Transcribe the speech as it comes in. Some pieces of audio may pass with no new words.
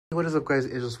What is up, guys?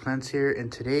 It's just Plants here,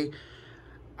 and today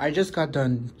I just got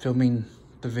done filming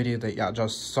the video that y'all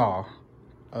just saw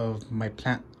of my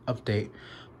plant update,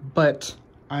 but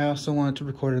I also wanted to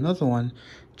record another one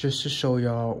just to show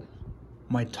y'all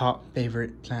my top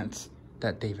favorite plants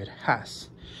that David has.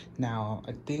 Now,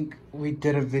 I think we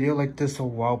did a video like this a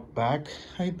while back,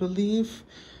 I believe,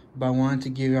 but I wanted to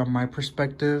give y'all my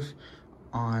perspective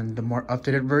on the more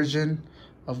updated version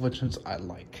of which ones I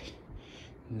like.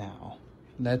 Now,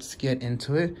 let's get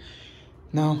into it.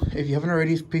 Now, if you haven't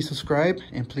already, please subscribe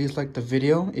and please like the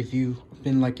video if you've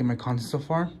been liking my content so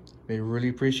far. I really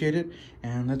appreciate it,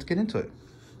 and let's get into it.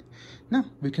 Now,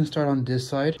 we can start on this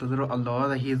side. The little aloe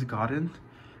that he's gotten.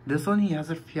 This one he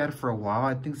had for a while,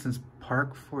 I think since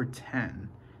Park 410,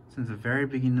 since the very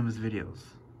beginning of his videos,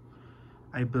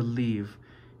 I believe.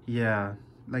 Yeah,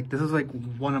 like this is like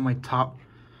one of my top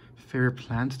favorite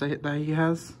plants that he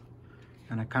has.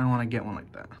 And I kind of want to get one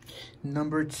like that.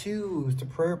 Number 2 is the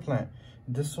prayer plant.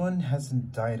 This one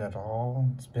hasn't died at all.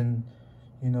 It's been,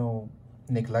 you know,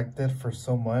 neglected for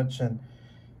so much, and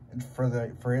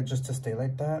for it just to stay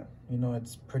like that, you know,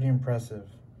 it's pretty impressive,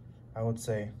 I would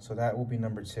say. So that will be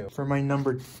number 2. For my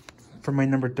number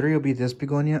 3 will be this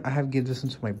begonia. I have given this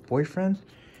one to my boyfriend,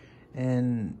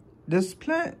 and this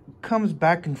plant comes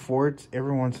back and forth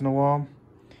every once in a while.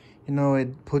 You know,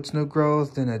 it puts new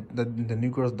growth, then the new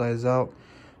growth dies out.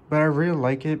 But I really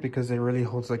like it because it really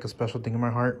holds like a special thing in my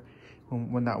heart.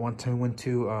 When that one time went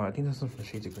to, I think this one's from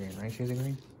Shades of Green, right? Shades of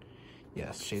Green?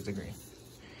 Yes, Shades of Green.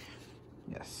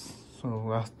 Yes.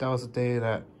 So that was the day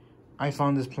that I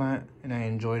found this plant and I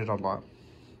enjoyed it a lot.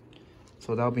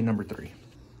 So that'll be number 3.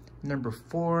 Number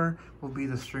 4 will be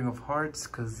the String of Hearts,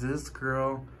 because this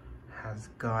girl has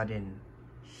gotten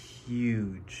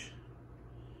huge.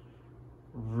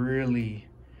 Really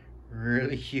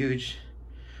huge,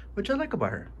 which I like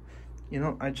about her. You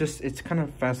know, it's kind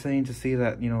of fascinating to see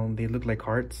that, you know, they look like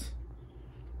hearts.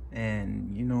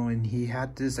 And, you know, and he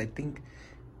had this, I think,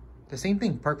 the same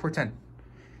thing, Park 410.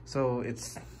 So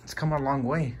it's come a long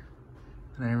way.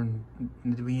 And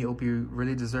we hope you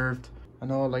really deserved. I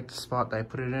know I like the spot that I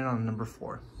put it in on number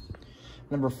 4.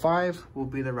 Number 5 will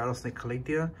be the Rattlesnake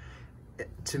Calathea.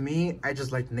 To me, I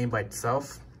just like the name by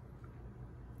itself.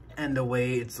 And the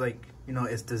way it's like, you know,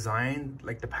 it's designed,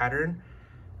 like the pattern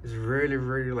is really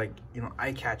like, you know,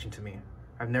 eye-catching to me.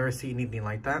 I've never seen anything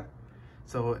like that.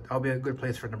 So that'll be a good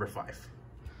place for number 5.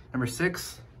 Number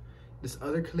 6, this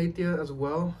other Calathea as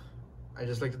well. I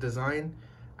just like the design.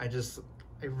 I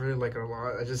really like it a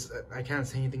lot. I can't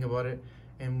say anything about it.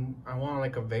 And I want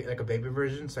like a baby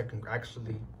version, so I can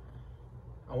actually,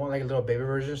 I want like a little baby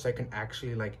version so I can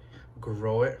actually like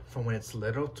grow it from when it's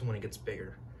little to when it gets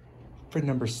bigger. For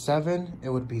number 7, it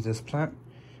would be this plant,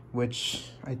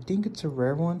 which I think it's a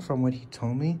rare one from what he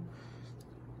told me.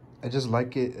 I just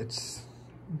like it. It's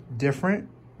different,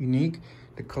 unique.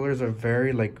 The colors are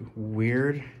very like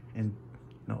weird, and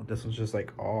no, this one's just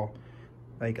like all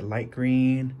like light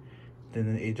green.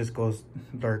 Then it just goes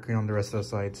dark green on the rest of the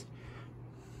sides.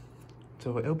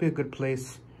 So it'll be a good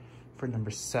place for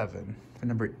number 7. For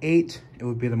number 8, it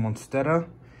would be the Monstera.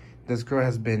 This girl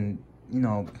has been, you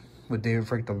know, with David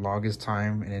for like the longest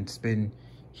time, and it's been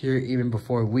here even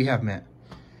before we have met.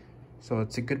 So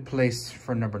it's a good place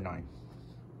for number 9.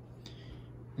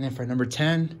 And then for number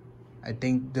 10, I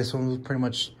think this one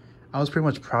was I was pretty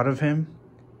much proud of him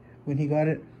when he got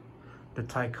it. The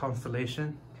Thai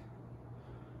Constellation.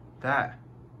 That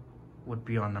would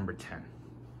be on number 10.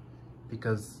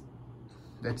 Because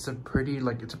it's a pretty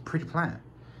plant.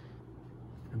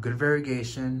 A good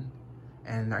variegation.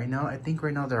 And I think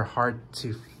right now they're hard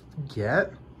to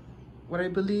get, what I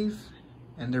believe,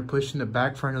 and they're pushing it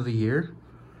back for another year,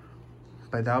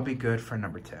 but that'll be good for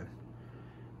number 10.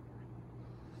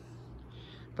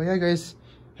 But yeah, guys,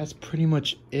 that's pretty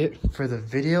much it for the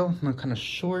video. I'm kind of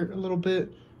short a little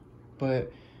bit,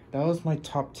 but that was my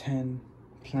top 10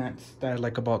 plants that I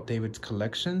like about David's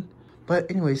collection. But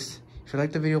anyways, if you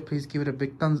like the video, please give it a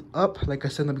big thumbs up, like I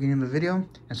said in the beginning of the video,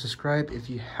 and subscribe if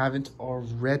you haven't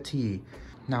already.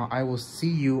 Now, I will see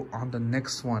you on the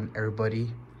next one,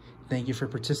 everybody. Thank you for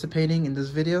participating in this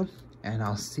video, and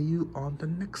I'll see you on the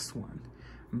next one.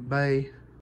 Bye.